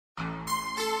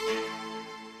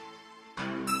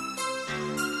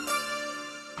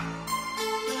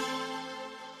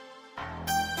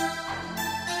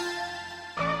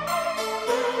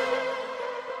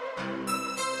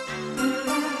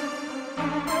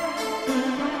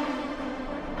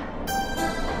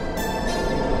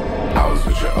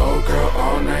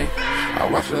I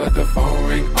watch her let the phone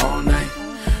ring all night.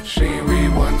 She ain't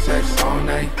read one text all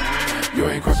night. You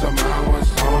ain't crossed her mind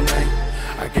once all night.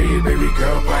 I gave you baby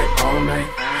girl bite all night.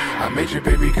 I made your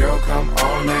baby girl come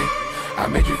all night. I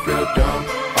made you feel dumb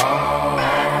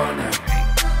all night.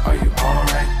 Are you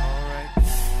alright?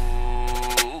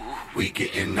 We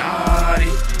getting naughty.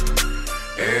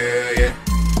 Hell yeah.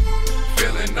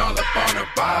 Feeling all up on her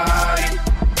body.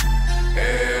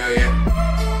 Hell yeah.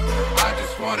 I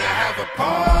just wanna have a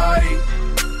party.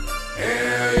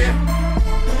 Hell yeah.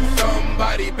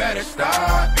 Somebody better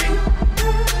stop me.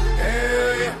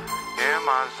 Hell yeah. In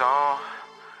my zone,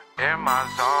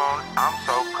 I'm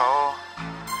so cold.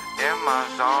 In my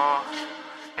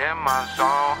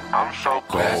zone, I'm so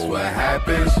cold. That's what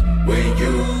happens when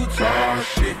you talk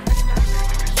shit.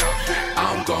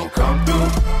 I'm gon' come through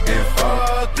and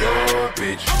fuck your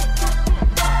bitch.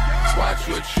 Watch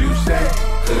what you say,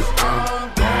 cause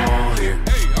I'm gon' hear.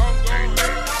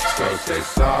 So say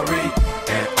sorry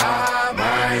and I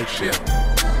might chill.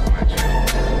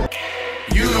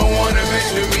 You don't wanna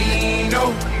mention me, no.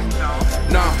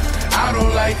 Nah, I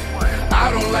don't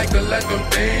like to let them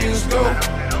things go.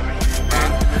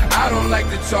 And I don't like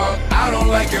to talk, I don't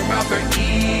like your mouth or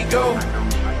ego.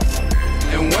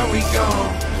 And when we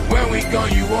gone,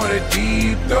 you want a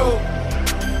deep throat.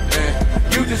 And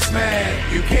you just mad,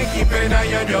 you can't keep an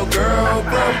eye on your girl,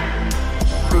 bro.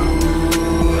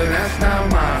 Ooh, and that's not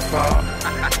my fault.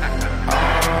 Oh,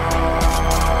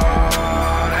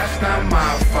 that's not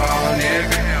my fault,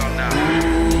 nigga.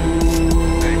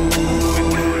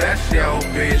 Ooh, that's your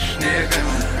bitch, nigga.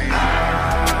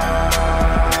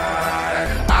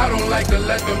 I don't like to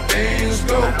let them things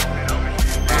go.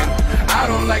 I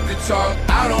don't like to talk,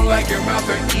 I don't like your mouth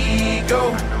or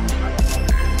ego.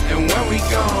 And when we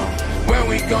gone,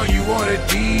 you want a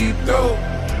deep throat.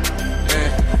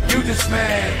 And you just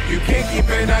mad, you can't keep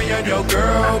an eye on your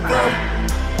girl, bro.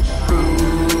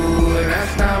 Ooh, and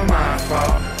that's not my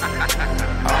fault.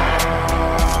 Oh,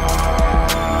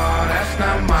 that's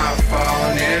not my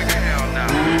fault, nigga.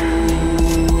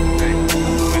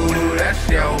 Ooh, that's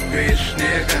your bitch,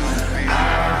 nigga.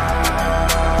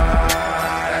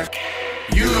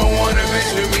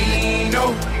 Me,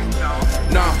 no.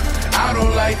 Nah, I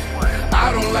don't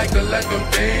like to let them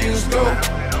things go.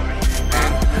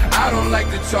 And I don't like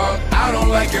to talk, I don't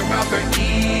like your mouth or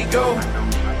ego.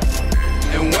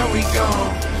 And when we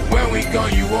gone,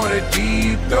 you want a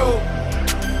deep throat.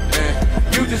 And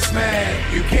you just mad,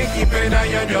 you can't keep an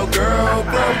eye on your girl,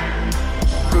 bro.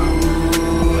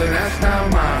 Ooh, and that's not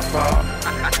my fault.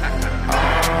 Oh,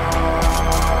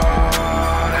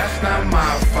 that's not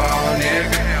my fault,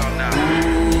 nigga.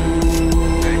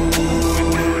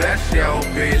 Yo,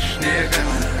 bitch, nigga.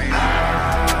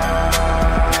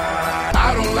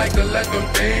 I don't like to let them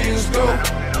things go.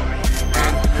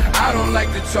 And I don't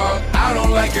like to talk, I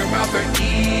don't like your mouth or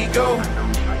ego.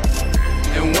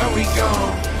 And when we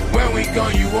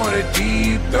gone, you want a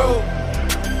deep throat.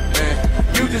 And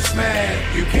you just mad,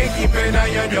 you can't keep an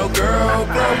eye on your girl,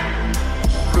 bro.